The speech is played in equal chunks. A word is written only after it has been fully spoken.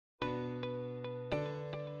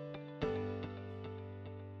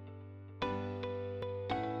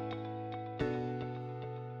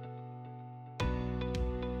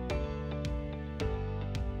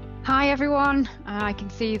Hi everyone. I can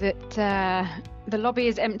see that the lobby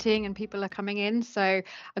is emptying and people are coming in, so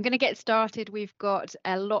I'm going to get started. We've got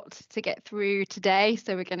a lot to get through today,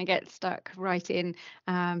 so we're going to get stuck right in.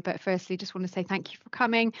 But firstly, just want to say thank you for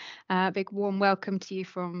coming. Big warm welcome to you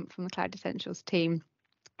from the Cloud Essentials team.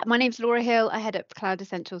 My name's Laura Hill. I head up Cloud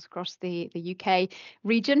Essentials across the UK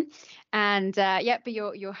region, and be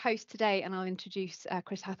your host today. And I'll introduce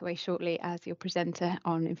Chris Hathaway shortly as your presenter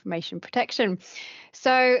on information protection.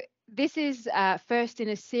 So this is first in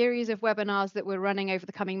a series of webinars that we're running over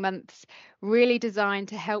the coming months, really designed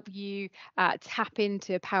to help you tap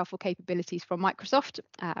into powerful capabilities from Microsoft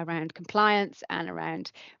around compliance and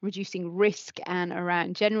around reducing risk and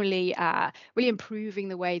around generally really improving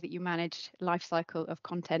the way that you manage lifecycle of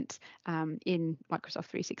content in Microsoft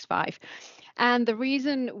 365. And the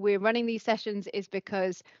reason we're running these sessions is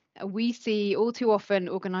because we see all too often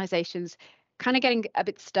organizations kind of getting a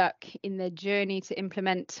bit stuck in their journey to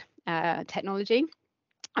implement technology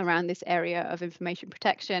around this area of information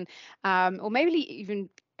protection, or maybe even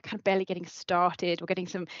kind of barely getting started or getting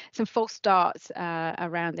some false starts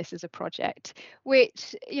around this as a project,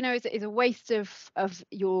 which is a waste of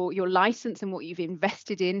your license and what you've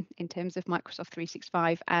invested in terms of Microsoft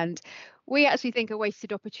 365. And we actually think a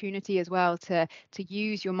wasted opportunity as well to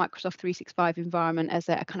use your Microsoft 365 environment as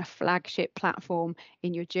a kind of flagship platform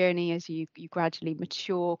in your journey as you gradually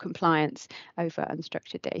mature compliance over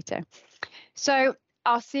unstructured data. So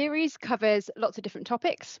our series covers lots of different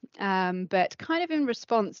topics, but kind of in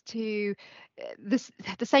response to the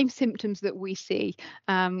same symptoms that we see,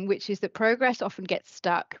 which is that progress often gets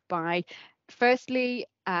stuck by, firstly,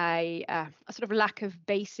 a sort of lack of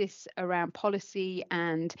basis around policy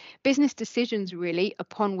and business decisions, really,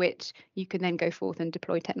 upon which you can then go forth and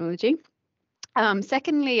deploy technology.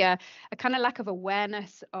 Secondly, a kind of lack of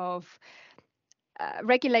awareness of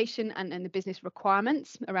regulation and the business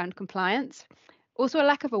requirements around compliance. Also, a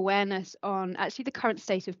lack of awareness on actually the current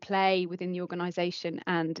state of play within the organisation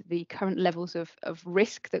and the current levels of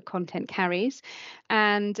risk that content carries.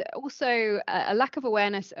 And also a lack of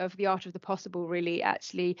awareness of the art of the possible, really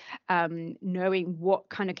actually knowing what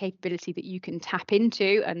kind of capability that you can tap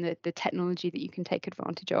into and the technology that you can take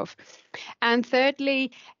advantage of. And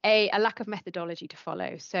thirdly, a lack of methodology to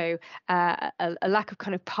follow. So a lack of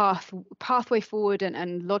kind of pathway forward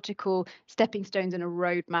and logical stepping stones and a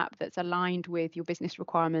roadmap that's aligned with your business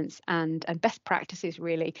requirements and best practices,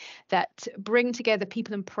 really, that bring together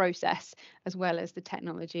people and process as well as the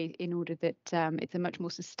technology in order that it's a much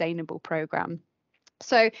more sustainable program.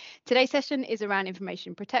 So today's session is around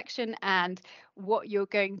information protection, and what you're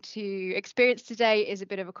going to experience today is a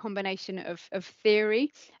bit of a combination of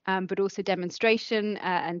theory, but also demonstration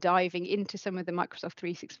and diving into some of the Microsoft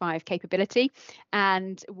 365 capability,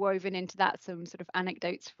 and woven into that some sort of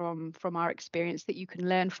anecdotes from our experience that you can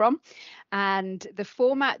learn from. And the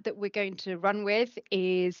format that we're going to run with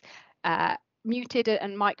is muted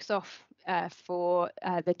and mics off for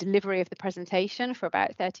the delivery of the presentation for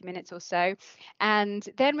about 30 minutes or so. And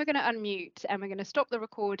then we're going to unmute and we're going to stop the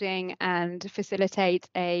recording and facilitate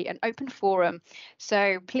an open forum.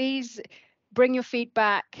 So please bring your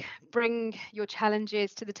feedback, bring your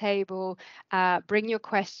challenges to the table, bring your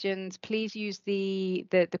questions. Please use the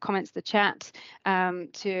comments, the chat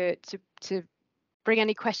to bring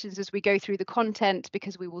any questions as we go through the content,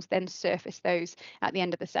 because we will then surface those at the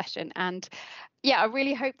end of the session. And yeah, I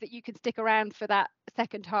really hope that you can stick around for that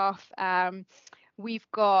second half. We've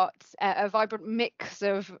got a vibrant mix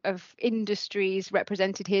of industries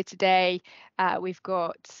represented here today. We've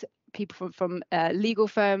got people from legal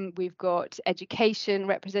firm, we've got education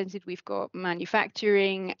represented, we've got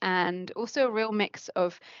manufacturing, and also a real mix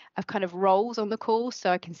of kind of roles on the call.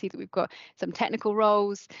 So I can see that we've got some technical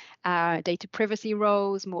roles, data privacy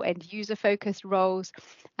roles, more end user focused roles,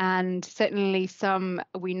 and certainly some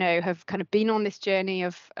we know have kind of been on this journey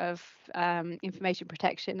of information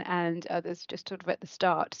protection, and others just sort of at the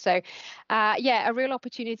start. So yeah, a real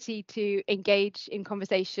opportunity to engage in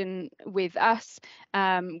conversation with us,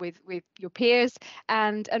 with your peers,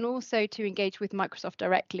 and also to engage with Microsoft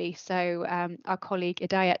directly. So our colleague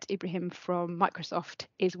Idayat Ibrahim from Microsoft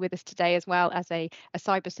is with us today, as well as a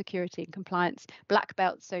cybersecurity and compliance black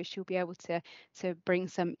belt. So she'll be able to bring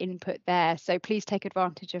some input there. So please take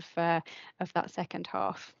advantage of that second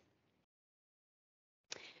half.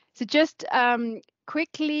 So just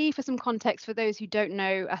quickly, for some context for those who don't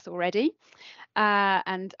know us already,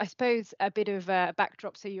 and I suppose a bit of a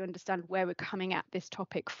backdrop so you understand where we're coming at this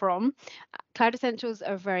topic from. Cloud Essentials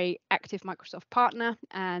are a very active Microsoft partner,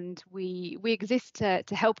 and we exist to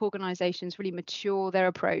help organizations really mature their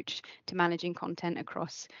approach to managing content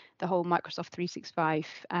across the whole Microsoft 365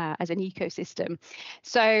 as an ecosystem.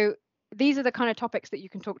 So these are the kind of topics that you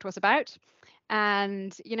can talk to us about.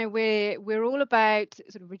 And we're all about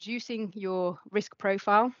sort of reducing your risk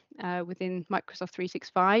profile within Microsoft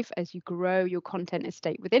 365 as you grow your content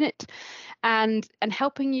estate within it, and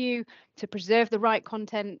helping you to preserve the right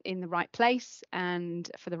content in the right place and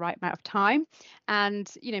for the right amount of time, and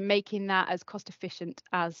making that as cost efficient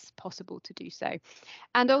as possible to do so,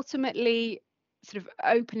 and ultimately sort of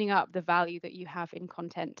opening up the value that you have in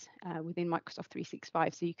content within Microsoft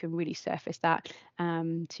 365 so you can really surface that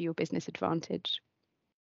to your business advantage.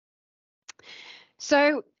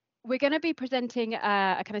 So we're going to be presenting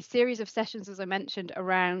a kind of series of sessions, as I mentioned,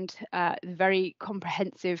 around the very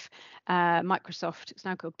comprehensive Microsoft, it's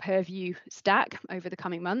now called Purview stack, over the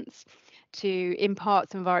coming months, to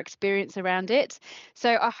impart some of our experience around it.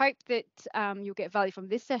 So I hope that you'll get value from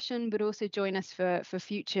this session, but also join us for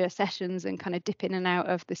future sessions and kind of dip in and out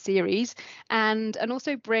of the series, and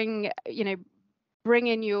also bring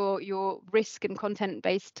in your risk and content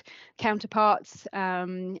based counterparts,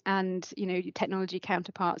 and your technology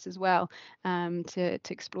counterparts as well, to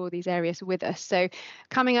explore these areas with us. So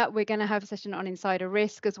coming up, we're going to have a session on insider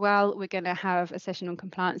risk as well. We're going to have a session on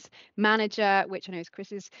compliance manager, which I know is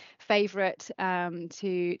Chris's favorite,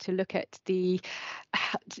 to look at the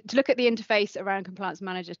interface around compliance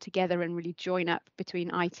manager together and really join up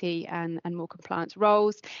between IT and more compliance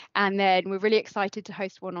roles. And then we're really excited to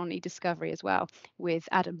host one on e-discovery as well, with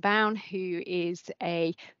Adam Bown, who is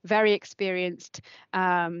a very experienced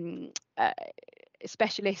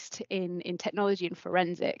specialist in technology and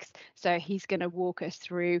forensics. So he's going to walk us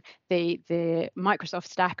through the Microsoft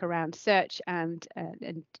stack around search and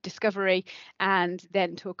discovery, and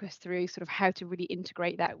then talk us through sort of how to really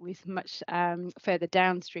integrate that with much further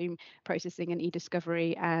downstream processing and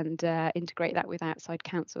e-discovery, and integrate that with outside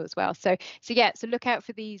counsel as well. So look out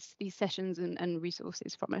for these sessions and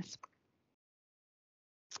resources from us.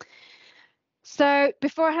 So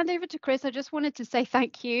before I hand over to Chris, I just wanted to say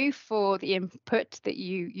thank you for the input that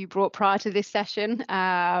you brought prior to this session.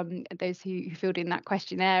 Those who filled in that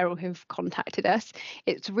questionnaire or who've contacted us,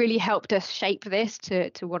 it's really helped us shape this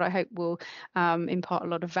to what I hope will impart a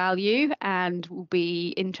lot of value, and will be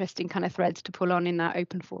interesting kind of threads to pull on in that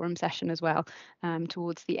open forum session as well,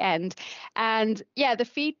 towards the end. And yeah, the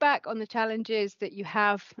feedback on the challenges that you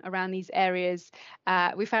have around these areas,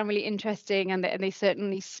 we found really interesting, and they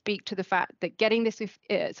certainly speak to the fact that getting this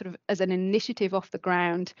sort of as an initiative off the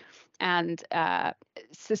ground and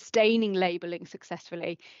sustaining labeling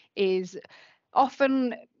successfully is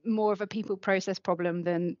often more of a people process problem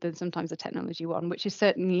than sometimes a technology one, which is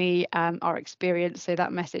certainly our experience. So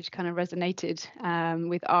that message kind of resonated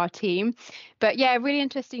with our team. But yeah, really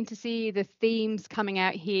interesting to see the themes coming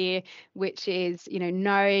out here, which is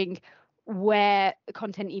knowing where the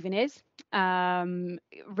content even is,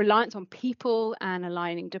 reliance on people and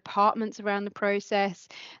aligning departments around the process.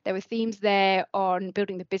 There were themes there on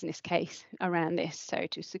building the business case around this, so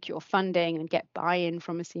to secure funding and get buy-in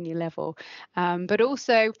from a senior level, but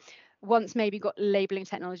also once maybe got labeling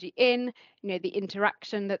technology in, the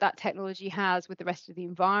interaction that technology has with the rest of the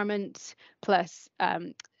environment, plus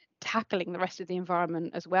tackling the rest of the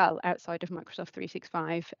environment as well outside of Microsoft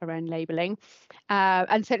 365 around labeling.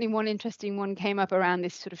 And certainly one interesting one came up around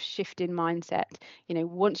this sort of shift in mindset.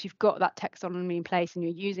 Once you've got that taxonomy in place and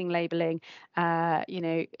you're using labeling,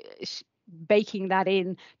 baking that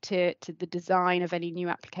in to the design of any new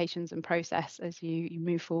applications and process as you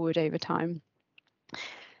move forward over time.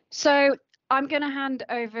 So I'm going to hand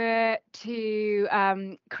over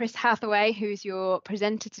to Chris Hathaway, who's your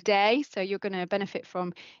presenter today. So you're going to benefit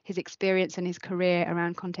from his experience and his career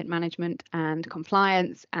around content management and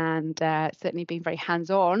compliance, and certainly being very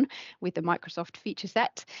hands-on with the Microsoft feature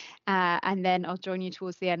set. And then I'll join you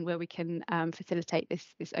towards the end, where we can facilitate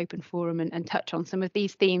this open forum and touch on some of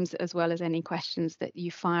these themes, as well as any questions that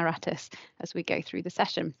you fire at us as we go through the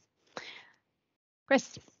session.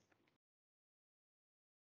 Chris.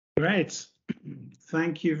 Great.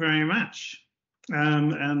 Thank you very much.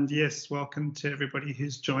 And yes, welcome to everybody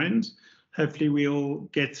who's joined. Hopefully we'll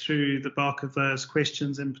get through the bulk of those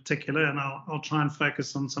questions in particular, and I'll try and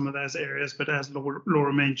focus on some of those areas. But as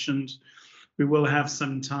Laura mentioned, we will have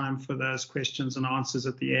some time for those questions and answers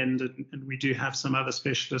at the end, and we do have some other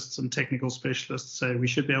specialists and technical specialists, so we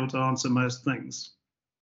should be able to answer most things.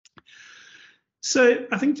 So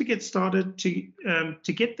I think to get started,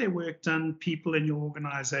 to get their work done, people in your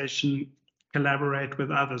organization collaborate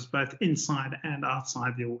with others, both inside and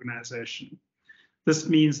outside the organization. This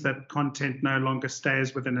means that content no longer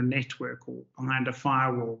stays within a network or behind a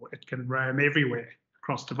firewall. It can roam everywhere,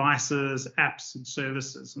 across devices, apps, and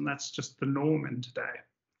services, and that's just the norm in today.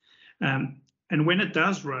 And when it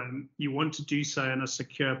does roam, you want to do so in a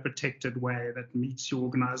secure, protected way that meets your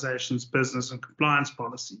organization's business and compliance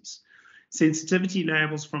policies. Sensitivity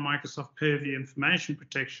labels from Microsoft Purview information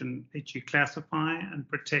protection let you classify and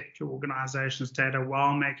protect your organization's data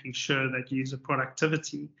while making sure that user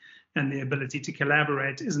productivity and the ability to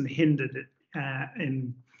collaborate isn't hindered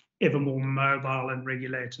in ever more mobile and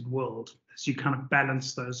regulated world, as you kind of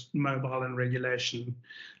balance those mobile and regulation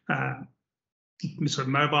sort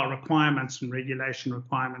of mobile requirements and regulation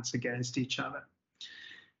requirements against each other.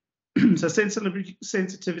 So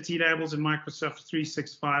sensitivity labels in Microsoft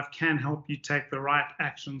 365 can help you take the right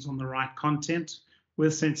actions on the right content.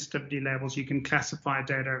 With sensitivity labels, you can classify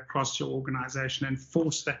data across your organization and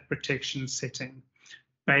force that protection setting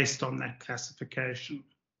based on that classification.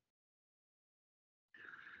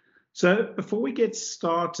 So before we get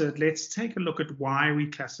started, let's take a look at why we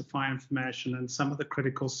classify information and some of the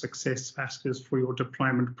critical success factors for your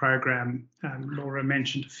deployment program. Laura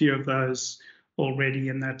mentioned a few of those already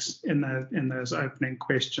in those opening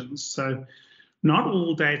questions. So not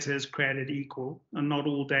all data is created equal, and not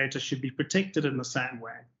all data should be protected in the same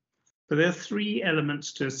way. But there are three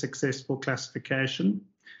elements to a successful classification: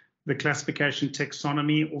 the classification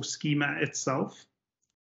taxonomy or schema itself,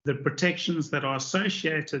 the protections that are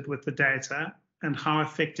associated with the data, and how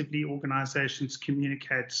effectively organizations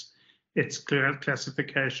communicate its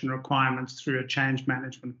classification requirements through a change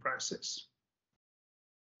management process.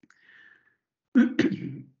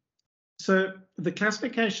 So the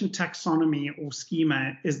classification taxonomy or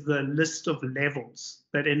schema is the list of levels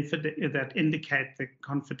that indicate the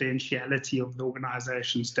confidentiality of the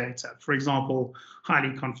organization's data. For example,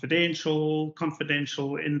 highly confidential,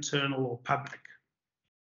 confidential, internal, or public.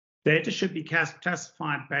 Data should be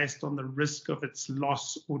classified based on the risk of its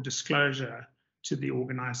loss or disclosure to the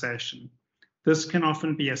organization. This can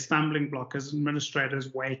often be a stumbling block as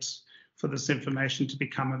administrators wait for this information to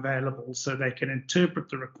become available so they can interpret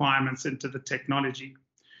the requirements into the technology.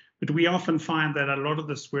 But we often find that a lot of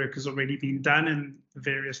this work has already been done in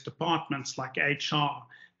various departments like HR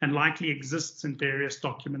and likely exists in various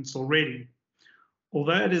documents already.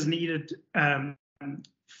 Although it is needed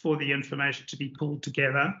for the information to be pulled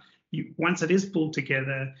together, once it is pulled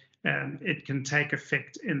together, it can take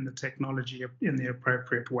effect in the technology in the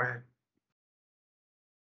appropriate way.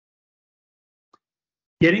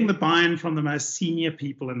 Getting the buy-in from the most senior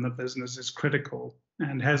people in the business is critical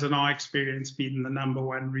and has, in our experience, been the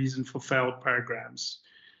 #1 reason for failed programs.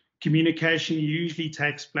 Communication usually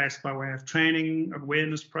takes place by way of training,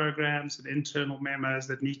 awareness programs, and internal memos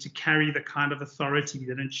that need to carry the kind of authority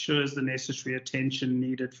that ensures the necessary attention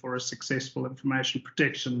needed for a successful information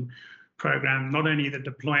protection program, not only the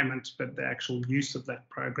deployment, but the actual use of that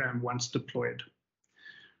program once deployed.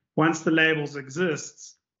 Once the labels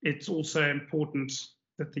exist, it's also important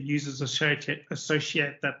that the users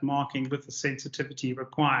associate that marking with the sensitivity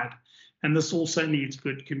required. And this also needs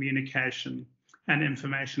good communication and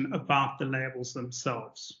information about the labels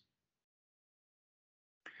themselves.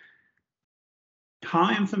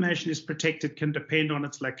 How information is protected can depend on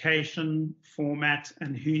its location, format,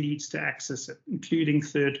 and who needs to access it, including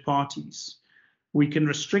third parties. We can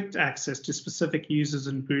restrict access to specific users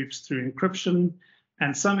and groups through encryption,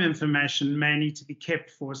 and some information may need to be kept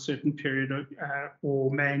for a certain period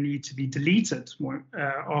or may need to be deleted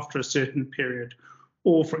after a certain period,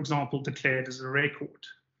 or, for example, declared as a record.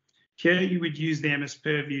 Here you would use the MS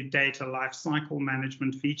Purview data lifecycle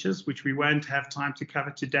management features, which we won't have time to cover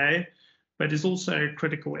today, but is also a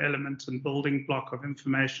critical element and building block of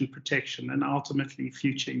information protection and ultimately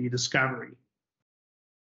future e-discovery.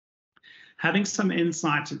 Having some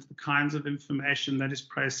insight into the kinds of information that is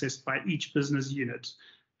processed by each business unit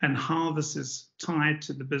and how this is tied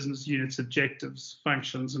to the business unit's objectives,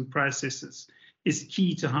 functions, and processes is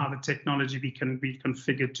key to how the technology can be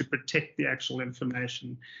configured to protect the actual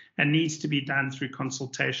information, and needs to be done through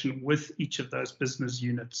consultation with each of those business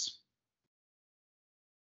units.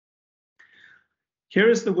 Here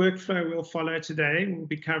is the workflow we'll follow today. We'll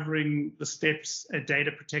be covering the steps a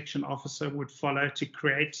data protection officer would follow to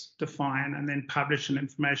create, define, and then publish an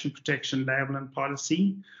information protection label and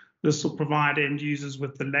policy. This will provide end users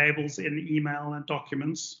with the labels in email and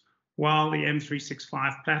documents, while the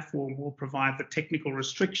M365 platform will provide the technical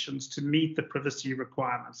restrictions to meet the privacy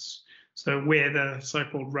requirements, so where the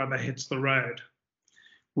so-called rubber hits the road.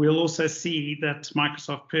 We'll also see that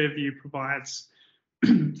Microsoft Purview provides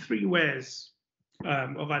 3 ways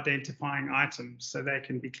of identifying items so they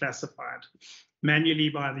can be classified: manually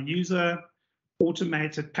by the user,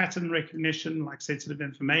 automated pattern recognition like sensitive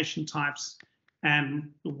information types,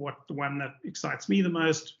 and the one that excites me the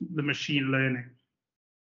most, the machine learning.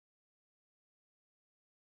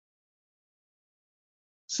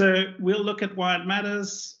 So we'll look at why it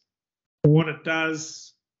matters, what it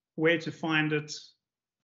does, where to find it,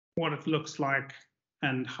 what it looks like,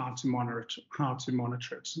 and how to monitor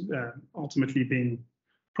it. Ultimately being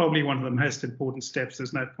probably one of the most important steps.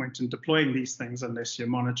 There's no point in deploying these things unless you're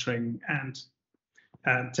monitoring and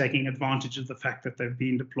taking advantage of the fact that they've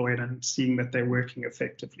been deployed and seeing that they're working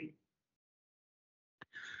effectively.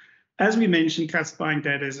 As we mentioned, classifying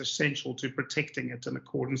data is essential to protecting it in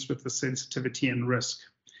accordance with the sensitivity and risk.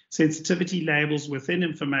 Sensitivity labels within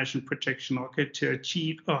information protection are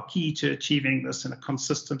key to achieving this in a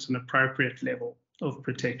consistent and appropriate level of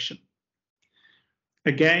protection.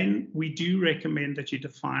 Again, we do recommend that you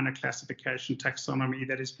define a classification taxonomy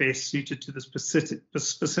that is best suited to the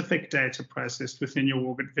specific data processed within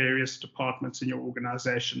your various departments in your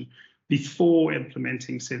organization before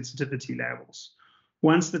implementing sensitivity labels.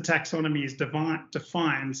 Once the taxonomy is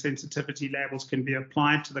defined, sensitivity labels can be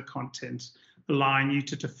applied to the content, allowing you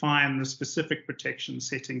to define the specific protection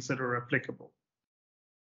settings that are applicable.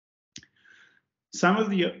 Some of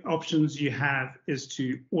the options you have is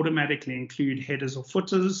to automatically include headers or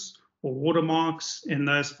footers or watermarks in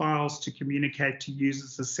those files to communicate to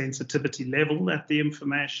users the sensitivity level that the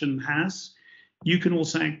information has. You can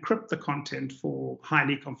also encrypt the content for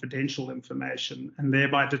highly confidential information and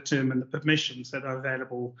thereby determine the permissions that are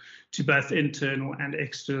available to both internal and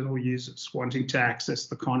external users wanting to access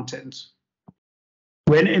the content.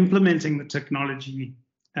 When implementing the technology,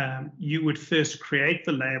 you would first create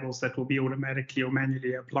the labels that will be automatically or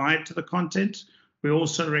manually applied to the content. We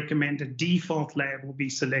also recommend a default label be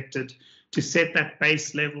selected to set that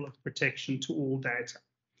base level of protection to all data.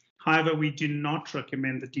 However, we do not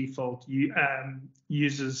recommend the default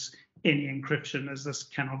uses any encryption, as this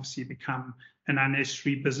can obviously become an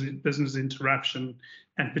unnecessary business interruption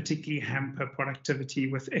and particularly hamper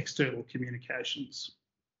productivity with external communications.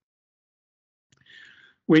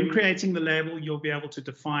 When creating the label, you'll be able to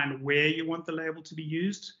define where you want the label to be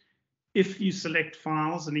used. If you select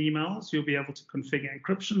files and emails, you'll be able to configure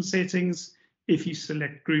encryption settings. If you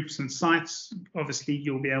select groups and sites, obviously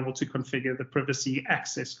you'll be able to configure the privacy,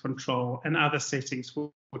 access control, and other settings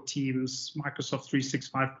for Teams, Microsoft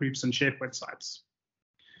 365 groups, and SharePoint sites.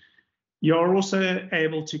 You're also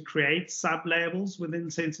able to create sub-labels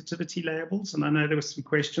within sensitivity labels, and I know there were some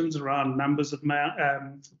questions around numbers of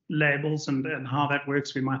labels and how that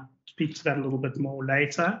works. We might speak to that a little bit more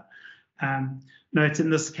later. Note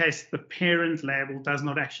in this case, the parent label does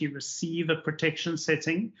not actually receive a protection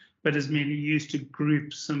setting, but is merely used to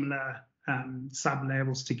group similar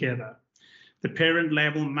sub-labels together. The parent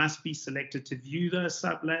label must be selected to view those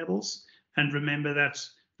sub-labels, and remember that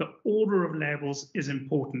the order of labels is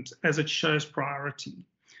important as it shows priority.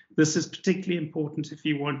 This is particularly important if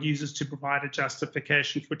you want users to provide a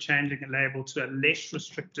justification for changing a label to a less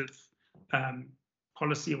restrictive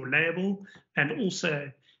policy or label, and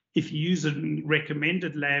also if you use a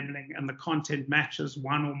recommended labeling and the content matches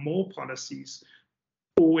one or more policies,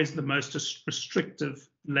 always the most restrictive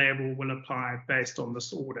label will apply based on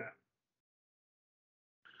this order.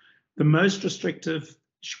 The most restrictive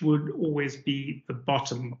would always be the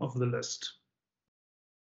bottom of the list.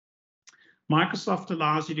 Microsoft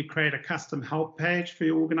allows you to create a custom help page for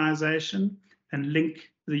your organization and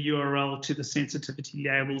link the URL to the sensitivity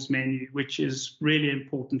labels menu, which is really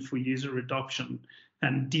important for user adoption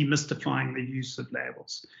and demystifying the use of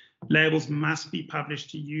labels. Labels must be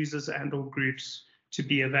published to users and/or groups to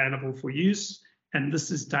be available for use, and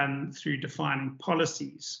this is done through defining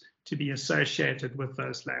policies to be associated with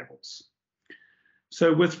those labels.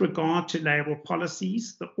 So with regard to label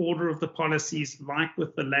policies, the order of the policies, like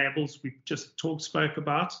with the labels we just spoke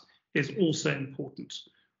about, is also important.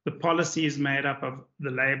 The policy is made up of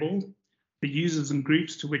the label, the users and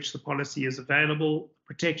groups to which the policy is available,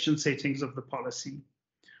 protection settings of the policy.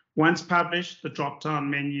 Once published, the drop-down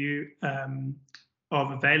menu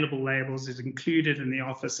of available labels is included in the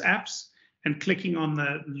Office apps, and clicking on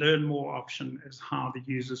the Learn More option is how the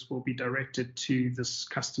users will be directed to this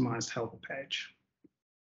customized help page.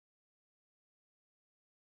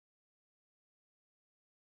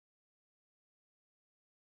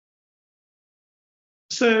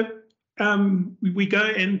 So we go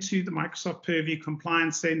into the Microsoft Purview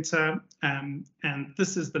Compliance Center, and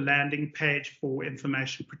this is the landing page for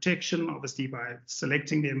information protection, obviously by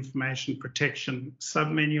selecting the information protection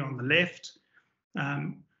submenu on the left.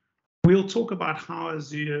 We'll talk about how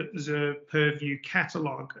Azure Purview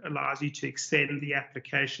Catalog allows you to extend the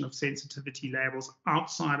application of sensitivity labels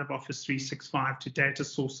outside of Office 365 to data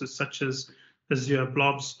sources such as Azure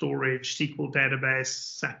Blob Storage, SQL Database,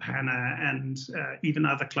 SAP HANA, and even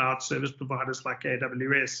other cloud service providers like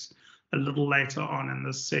AWS a little later on in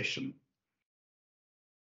this session.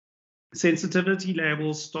 Sensitivity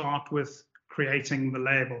labels start with creating the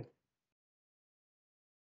label.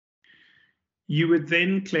 You would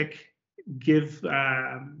then click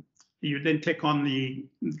you would then click on the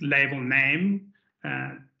label name,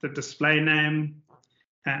 the display name,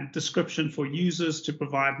 and description for users to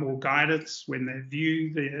provide more guidance when they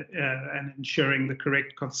view and ensuring the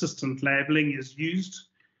correct consistent labeling is used,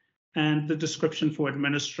 and the description for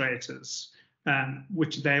administrators,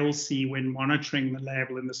 which they will see when monitoring the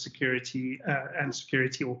label in the security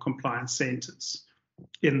or compliance centers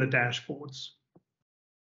in the dashboards.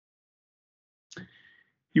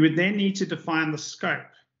 You would then need to define the scope,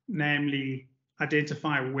 namely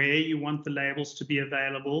identify where you want the labels to be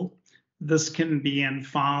available. This can be in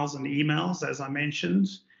files and emails, as I mentioned,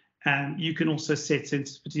 and you can also set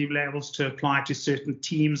sensitivity labels to apply to certain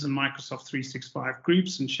teams and Microsoft 365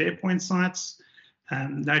 groups and SharePoint sites.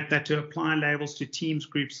 Note that to apply labels to teams,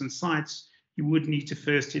 groups, and sites, you would need to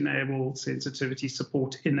first enable sensitivity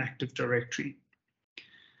support in Active Directory.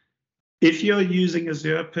 If you're using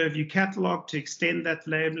Azure Purview Catalog to extend that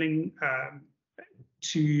labeling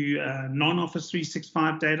to non-Office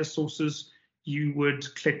 365 data sources, you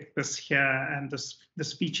would click this here, and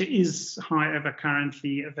this feature is, however,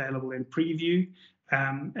 currently available in preview,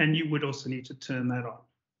 and you would also need to turn that on.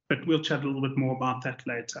 But we'll chat a little bit more about that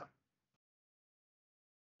later.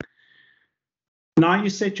 Now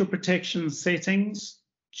you set your protection settings.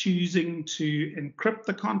 Choosing to encrypt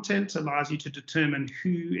the content allows you to determine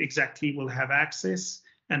who exactly will have access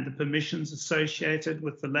and the permissions associated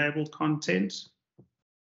with the labeled content.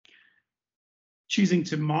 Choosing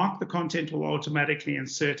to mark the content will automatically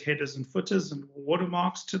insert headers and footers and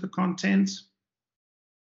watermarks to the content.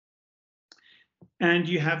 And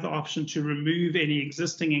you have the option to remove any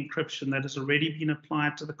existing encryption that has already been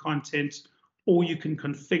applied to the content, or you can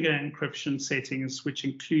configure encryption settings, which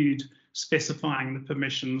include specifying the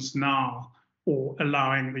permissions now or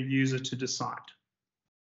allowing the user to decide.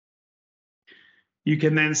 You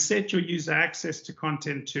can then set your user access to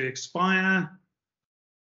content to expire.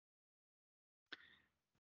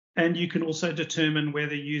 And you can also determine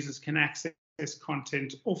whether users can access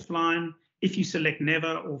content offline. If you select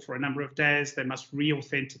never or for a number of days, they must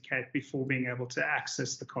re-authenticate before being able to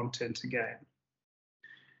access the content again.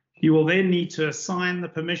 You will then need to assign the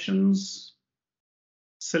permissions,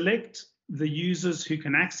 select the users who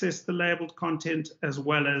can access the labeled content, as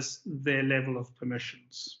well as their level of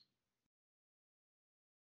permissions.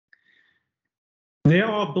 There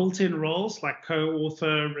are built-in roles like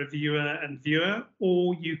co-author, reviewer, and viewer,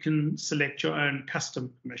 or you can select your own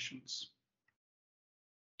custom permissions.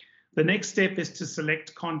 The next step is to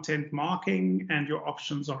select content marking, and your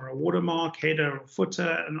options are a watermark, header, or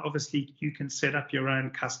footer, and obviously you can set up your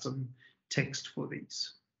own custom text for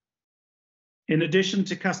these. In addition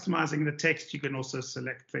to customizing the text, you can also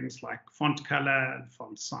select things like font color and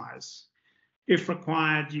font size. If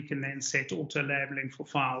required, you can then set auto-labeling for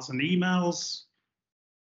files and emails.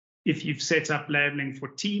 If you've set up labeling for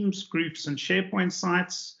teams, groups, and SharePoint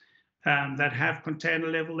sites that have container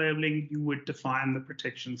level labeling, you would define the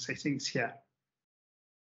protection settings here.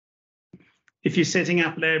 If you're setting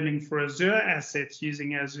up labeling for Azure assets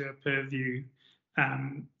using Azure Purview,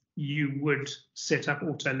 you would set up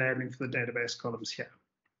auto labeling for the database columns here.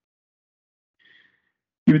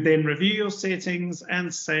 You would then review your settings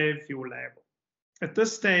and save your label. At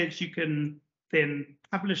this stage, you can then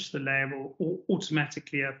publish the label or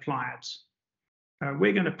automatically apply it.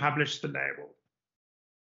 We're going to publish the label.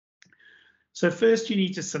 So first you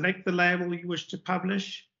need to select the label you wish to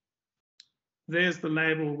publish. There's the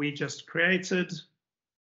label we just created.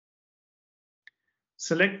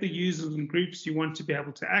 Select the users and groups you want to be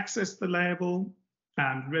able to access the label.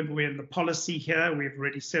 Remember, we're in the policy here. We've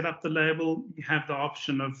already set up the label. You have the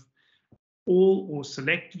option of all or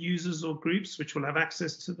select users or groups which will have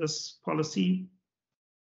access to this policy.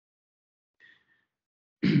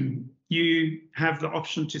 You have the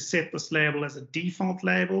option to set this label as a default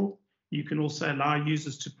label. You can also allow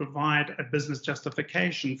users to provide a business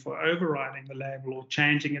justification for overriding the label or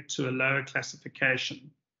changing it to a lower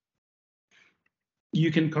classification.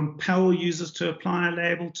 You can compel users to apply a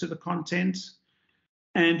label to the content,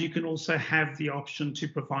 and you can also have the option to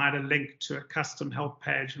provide a link to a custom help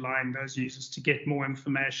page allowing those users to get more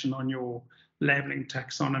information on your labeling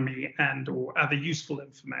taxonomy and or other useful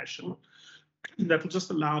information that will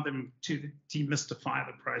just allow them to demystify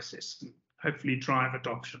the process and hopefully drive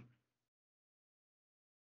adoption.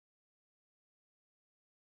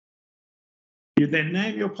 You then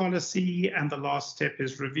name your policy, and the last step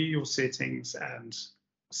is review your settings and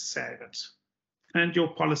save it. And your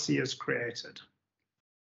policy is created.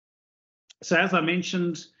 So as I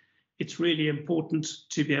mentioned, It's really important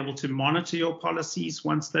to be able to monitor your policies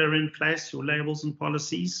once they're in place, your labels and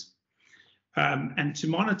policies. And to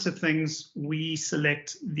monitor things, we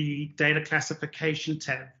select the data classification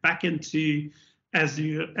tab back into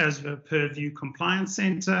Azure Purview Compliance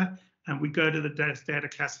Center, and we go to the data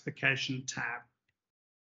classification tab.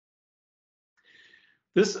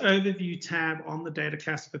 This overview tab on the data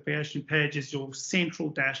classification page is your central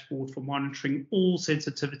dashboard for monitoring all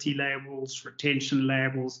sensitivity labels, retention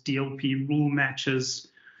labels, DLP rule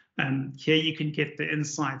matches. And here you can get the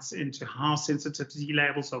insights into how sensitivity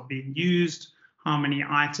labels are being used, how many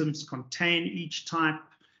items contain each type,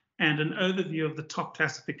 and an overview of the top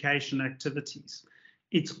classification activities.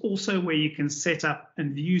 It's also where you can set up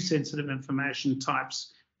and view sensitive information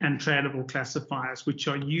types and tradable classifiers, which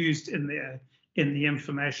are used in the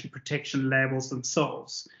information protection labels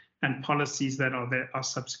themselves and policies that are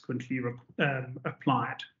subsequently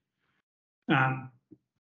applied.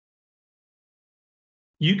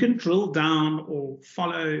 You can drill down or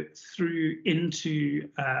follow through into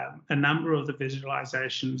a number of the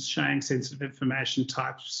visualizations showing sensitive information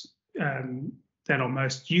types that are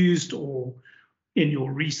most used, or in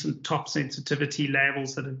your recent top sensitivity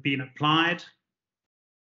labels that have been applied.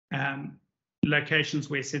 Locations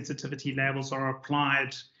where sensitivity labels are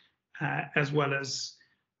applied, as well as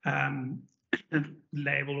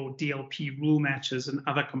label or DLP rule matches and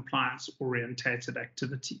other compliance-orientated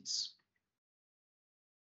activities.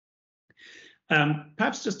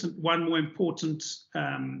 Perhaps just one more important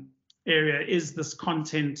area is this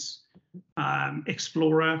content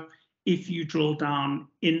explorer. If you drill down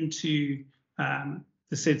into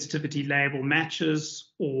the sensitivity label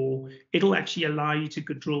matches, or it'll actually allow you to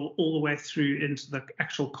drill all the way through into the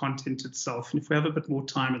actual content itself. And if we have a bit more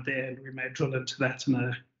time at the end, we may drill into that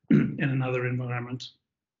in another environment.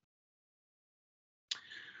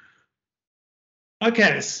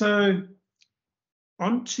 Okay, so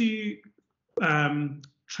on to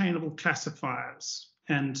trainable classifiers.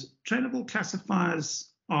 And trainable classifiers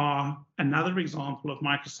are another example of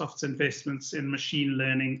Microsoft's investments in machine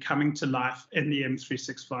learning coming to life in the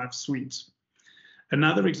M365 suite.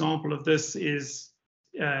 Another example of this is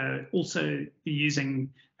also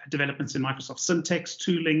using developments in Microsoft syntax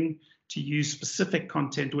tooling to use specific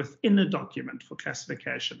content within a document for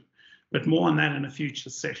classification, but more on that in a future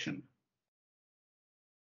session.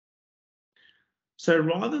 So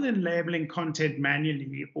rather than labeling content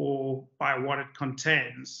manually or by what it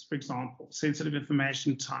contains, for example, sensitive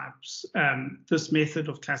information types, this method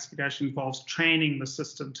of classification involves training the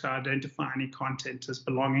system to identify any content as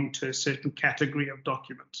belonging to a certain category of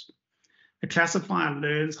document. A classifier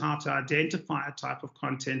learns how to identify a type of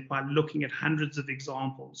content by looking at hundreds of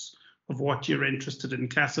examples of what you're interested in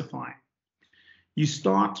classifying. You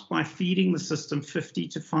start by feeding the system 50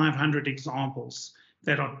 to 500 examples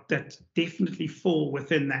that definitely fall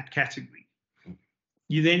within that category.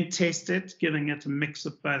 You then test it, giving it a mix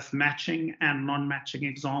of both matching and non-matching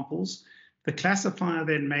examples. The classifier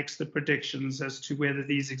then makes the predictions as to whether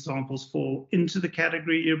these examples fall into the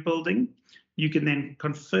category you're building. You can then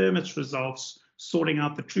confirm its results, sorting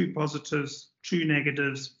out the true positives, true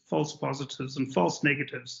negatives, false positives, and false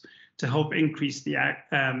negatives to help increase the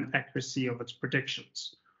accuracy of its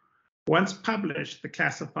predictions. Once published, the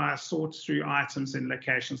classifier sorts through items in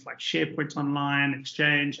locations like SharePoint Online,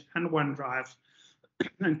 Exchange, and OneDrive,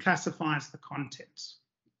 and classifies the contents.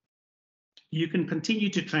 You can continue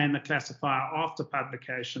to train the classifier after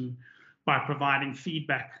publication by providing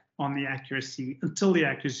feedback on the accuracy until the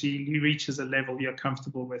accuracy reaches a level you're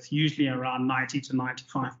comfortable with, usually around 90 to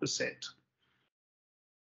 95%.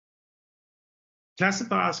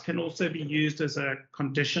 Classifiers can also be used as a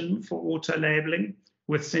condition for auto-labeling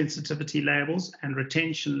with sensitivity labels and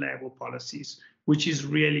retention label policies, which is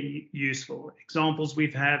really useful. Examples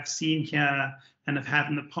we've seen here and have had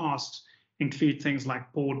in the past include things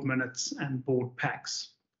like board minutes and board packs.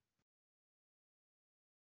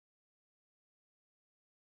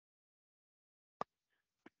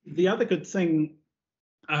 The other good thing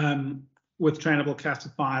with trainable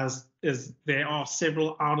classifiers is there are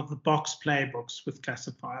several out-of-the-box playbooks with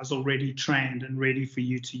classifiers already trained and ready for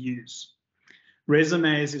you to use.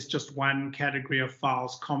 Resumes is just one category of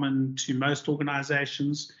files common to most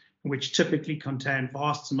organizations, which typically contain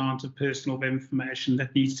vast amounts of personal information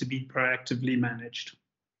that needs to be proactively managed.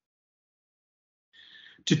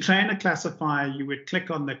 To train a classifier, you would click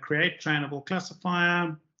on the Create Trainable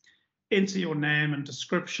Classifier, enter your name and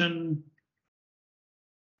description.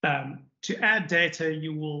 To add data,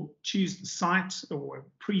 you will choose the site or a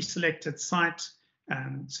pre-selected site.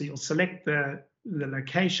 So you'll select the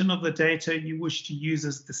location of the data you wish to use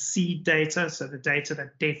as the seed data, so the data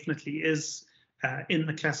that definitely is in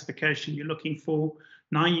the classification you're looking for.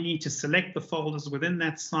 Now you need to select the folders within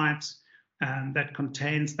that site that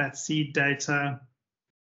contains that seed data.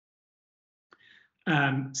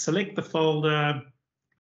 Select the folder,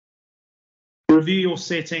 review your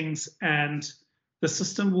settings, and the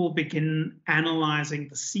system will begin analyzing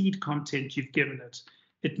the seed content you've given it.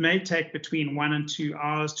 It may take between 1 and 2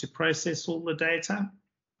 hours to process all the data.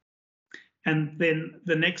 And then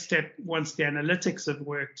the next step, once the analytics have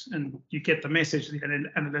worked and you get the message the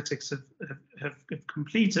analytics have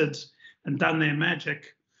completed and done their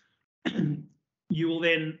magic, you will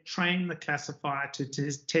then train the classifier to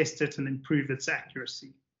test it and improve its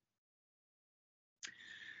accuracy.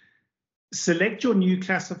 Select your new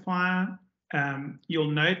classifier.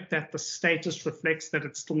 You'll note that the status reflects that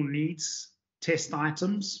it still needs test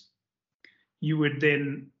items. You would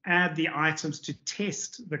then add the items to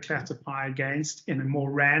test the classifier against in a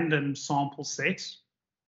more random sample set.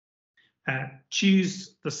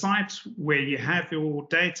 Choose the site where you have your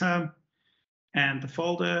data and the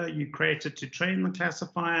folder you created to train the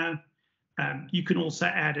classifier. You can also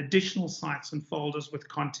add additional sites and folders with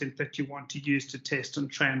content that you want to use to test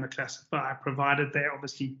and train the classifier, provided they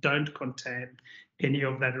obviously don't contain any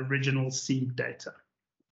of that original seed data.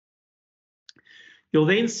 You'll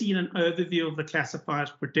then see an overview of the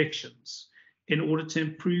classifier's predictions. In order to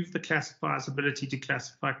improve the classifier's ability to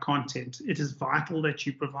classify content, it is vital that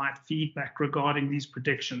you provide feedback regarding these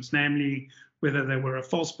predictions, namely whether they were a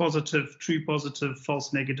false positive, true positive,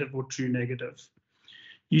 false negative, or true negative.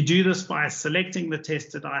 You do this by selecting the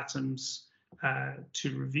tested items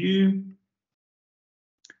to review,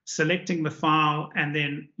 selecting the file, and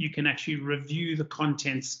then you can actually review the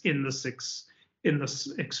contents in this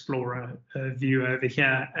Explorer view over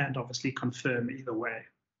here, and obviously confirm either way.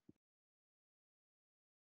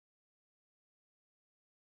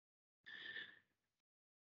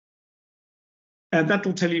 And that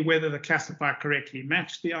will tell you whether the classifier correctly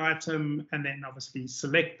matched the item, and then obviously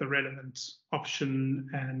select the relevant option,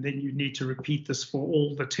 and then you need to repeat this for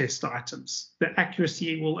all the test items. The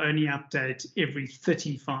accuracy will only update every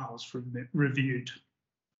 30 files reviewed.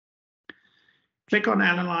 Click on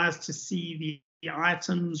Analyze to see the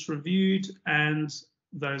items reviewed and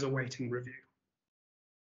those awaiting review.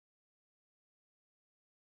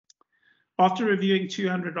 After reviewing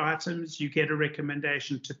 200 items, you get a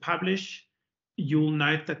recommendation to publish. You'll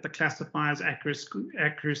note that the classifier's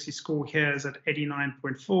accuracy score here is at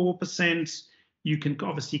 89.4%. You can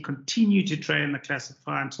obviously continue to train the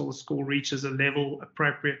classifier until the score reaches a level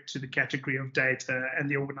appropriate to the category of data and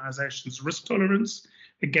the organization's risk tolerance.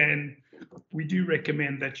 Again, we do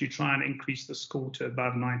recommend that you try and increase the score to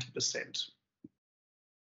above 90%.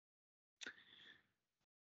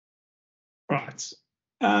 Right.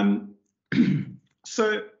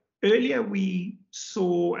 So earlier we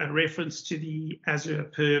saw a reference to the Azure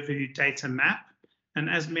Purview data map. And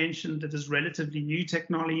as mentioned, it is relatively new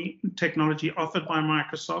technology offered by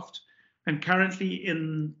Microsoft and currently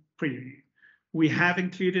in preview. We have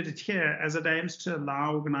included it here as it aims to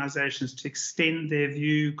allow organizations to extend their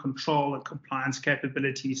view, control, and compliance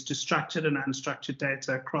capabilities to structured and unstructured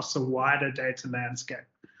data across a wider data landscape.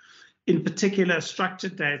 In particular,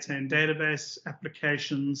 structured data in database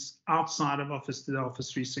applications outside of the Office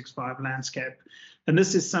 365 landscape. And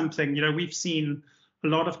this is something, we've seen a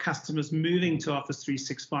lot of customers moving to Office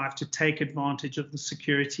 365 to take advantage of the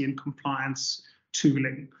security and compliance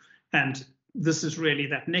tooling. And this is really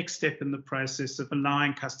that next step in the process of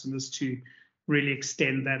allowing customers to really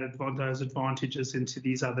extend those advantages into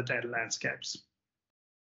these other data landscapes.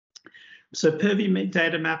 So Purview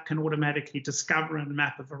Data Map can automatically discover and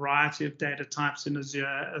map a variety of data types in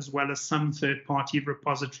Azure, as well as some third-party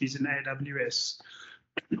repositories in AWS,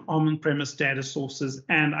 on-premise data sources,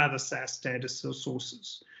 and other SaaS data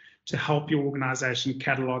sources to help your organization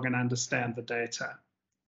catalog and understand the data.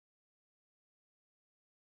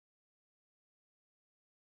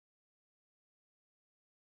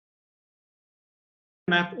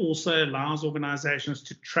 Map also allows organizations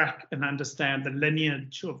to track and understand the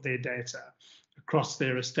lineage of their data across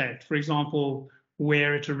their estate. For example,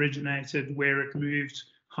 where it originated, where it moved,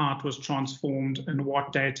 how it was transformed, and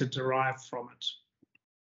what data derived from it.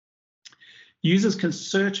 Users can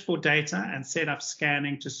search for data and set up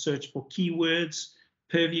scanning to search for keywords.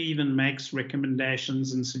 Purview even makes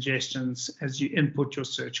recommendations and suggestions as you input your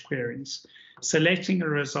search queries. Selecting a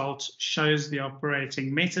result shows the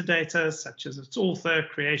operating metadata, such as its author,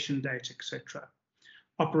 creation date, etc.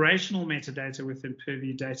 Operational metadata within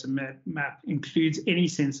Purview Data Map includes any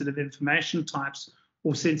sensitive information types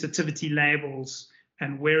or sensitivity labels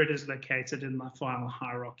and where it is located in the file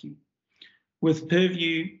hierarchy. With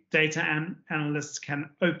Purview, data analysts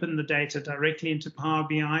can open the data directly into Power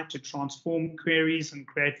BI to transform queries and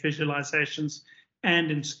create visualizations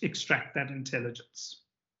and extract that intelligence.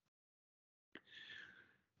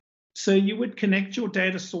 So you would connect your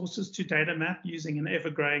data sources to data map using an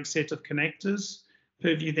ever-growing set of connectors.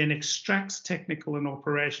 Purview then extracts technical and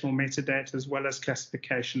operational metadata as well as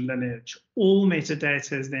classification lineage. All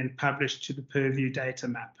metadata is then published to the Purview data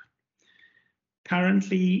map.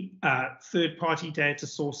 Currently, third-party data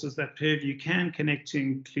sources that Purview can connect to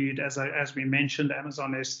include, as we mentioned,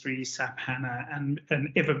 Amazon S3, SAP HANA, and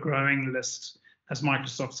an ever-growing list as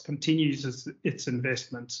Microsoft continues its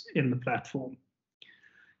investment in the platform.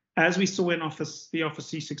 As we saw in the Office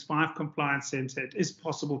 365 Compliance Center, it is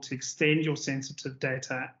possible to extend your sensitive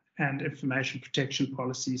data and information protection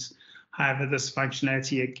policies. However, this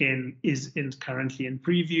functionality, again, is currently in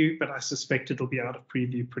preview, but I suspect it'll be out of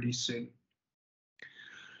preview pretty soon.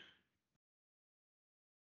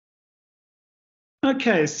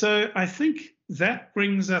 Okay, so I think that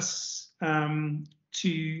brings us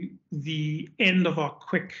to the end of our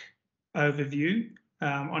quick overview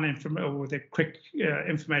on the quick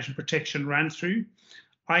information protection run through.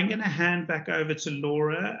 I'm going to hand back over to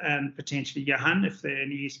Laura and potentially Johan if there are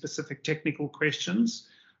any specific technical questions,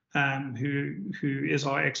 who is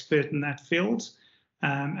our expert in that field,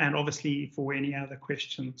 and obviously for any other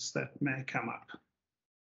questions that may come up.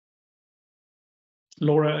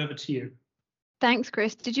 Laura, over to you. Thanks,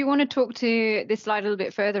 Chris. Did you want to talk to this slide a little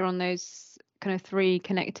bit further on those kind of three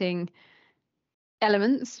connecting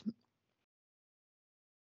elements?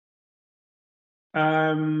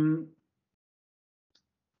 On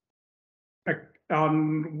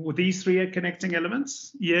these three connecting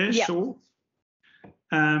elements? Yeah, yep. Sure.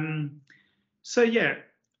 So yeah,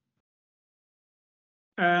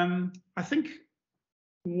 I think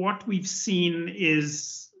what we've seen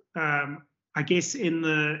is, I guess, in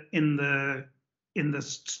the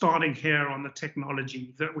starting here on the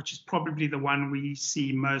technology, which is probably the one we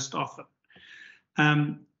see most often.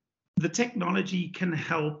 The technology can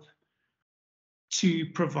help to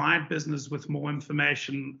provide business with more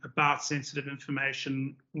information about sensitive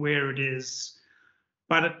information where it is,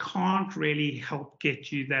 but it can't really help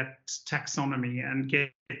get you that taxonomy and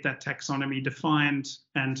get that taxonomy defined.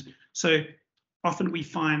 And so often we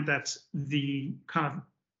find that the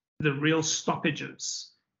real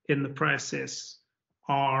stoppages in the process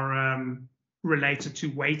are related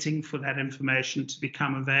to waiting for that information to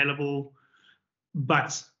become available,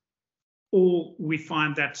 or we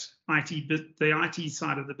find that the IT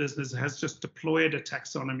side of the business has just deployed a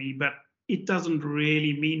taxonomy, but it doesn't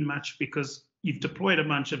really mean much because you've deployed a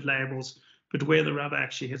bunch of labels, but where the rubber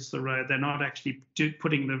actually hits the road, they're not actually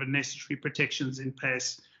putting the necessary protections in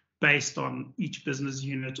place based on each business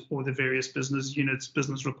unit or the various business units,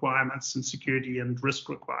 business requirements and security and risk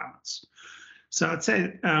requirements. So I'd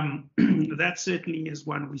say that certainly is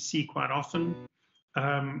one we see quite often.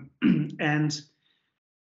 And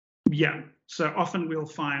yeah, so often we'll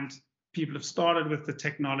find people have started with the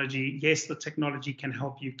technology. Yes, the technology can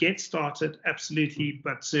help you get started, absolutely,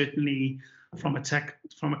 but certainly from a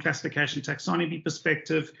classification taxonomy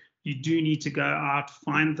perspective, you do need to go out,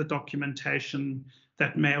 find the documentation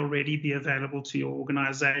that may already be available to your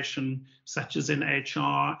organization, such as in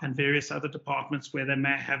HR and various other departments where they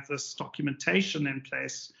may have this documentation in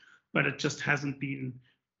place, but it just hasn't been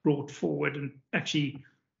brought forward and actually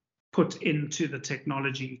put into the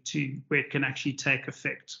technology to where it can actually take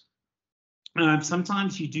effect.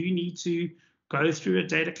 Sometimes you do need to go through a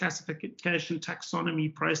data classification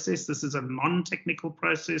taxonomy process. This is a non-technical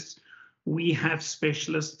process. We have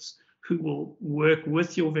specialists who will work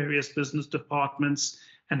with your various business departments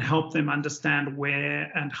and help them understand where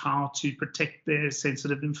and how to protect their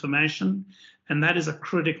sensitive information. And that is a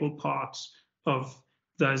critical part of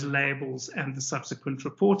those labels and the subsequent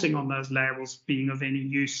reporting on those labels being of any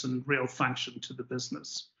use and real function to the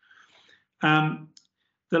business.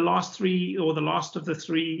 The last three, or the last of the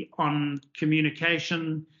three on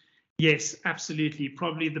communication, yes, absolutely.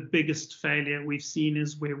 Probably the biggest failure we've seen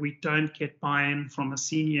is where we don't get buy-in from a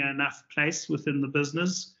senior enough place within the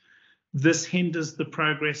business. This hinders the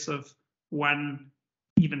progress of one,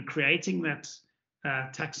 even creating that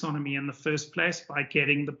taxonomy in the first place by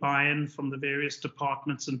getting the buy-in from the various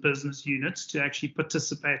departments and business units to actually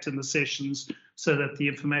participate in the sessions so that the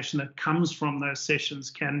information that comes from those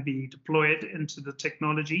sessions can be deployed into the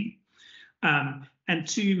technology. And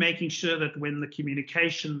two, making sure that when the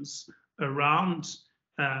communications around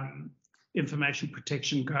information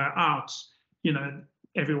protection go out,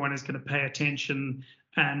 everyone is going to pay attention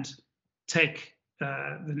and take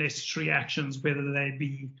the necessary actions, whether they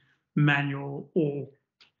be manual or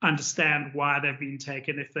understand why they've been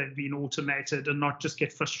taken, if they've been automated, and not just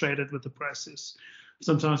get frustrated with the process.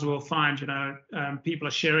 Sometimes we'll find, people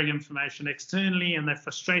are sharing information externally and they're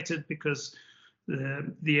frustrated because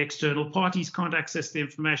the external parties can't access the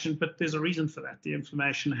information, but there's a reason for that. The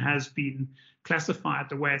information has been classified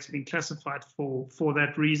the way it's been classified for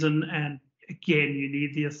that reason. And again, you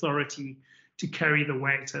need the authority to carry the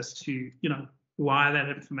weight as to, why that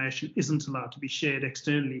information isn't allowed to be shared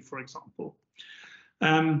externally, for example. I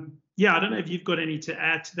don't know if you've got any to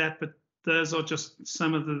add to that, but those are just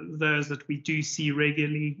some of those that we do see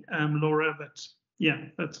regularly, Laura. But yeah,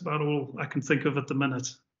 that's about all I can think of at the minute.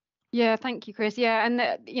 Yeah, thank you, Chris. Yeah, and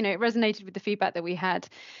it resonated with the feedback that we had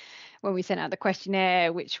when we sent out the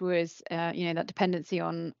questionnaire, which was that dependency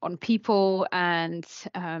on people and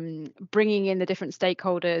bringing in the different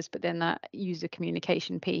stakeholders, but then that user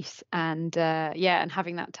communication piece, and and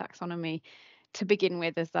having that taxonomy to begin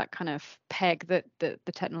with as that kind of peg that the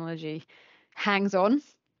technology hangs on.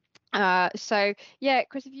 So yeah,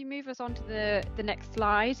 Chris, if you move us on to the next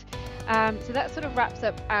slide. So that sort of wraps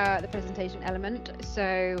up the presentation element.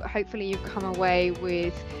 So hopefully you've come away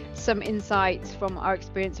with some insights from our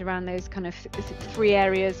experience around those kind of 3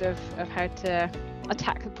 areas of how to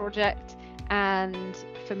attack the project, and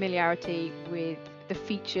familiarity with the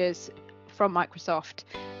features from Microsoft.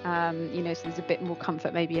 So there's a bit more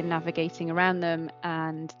comfort maybe in navigating around them,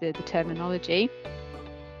 and the terminology.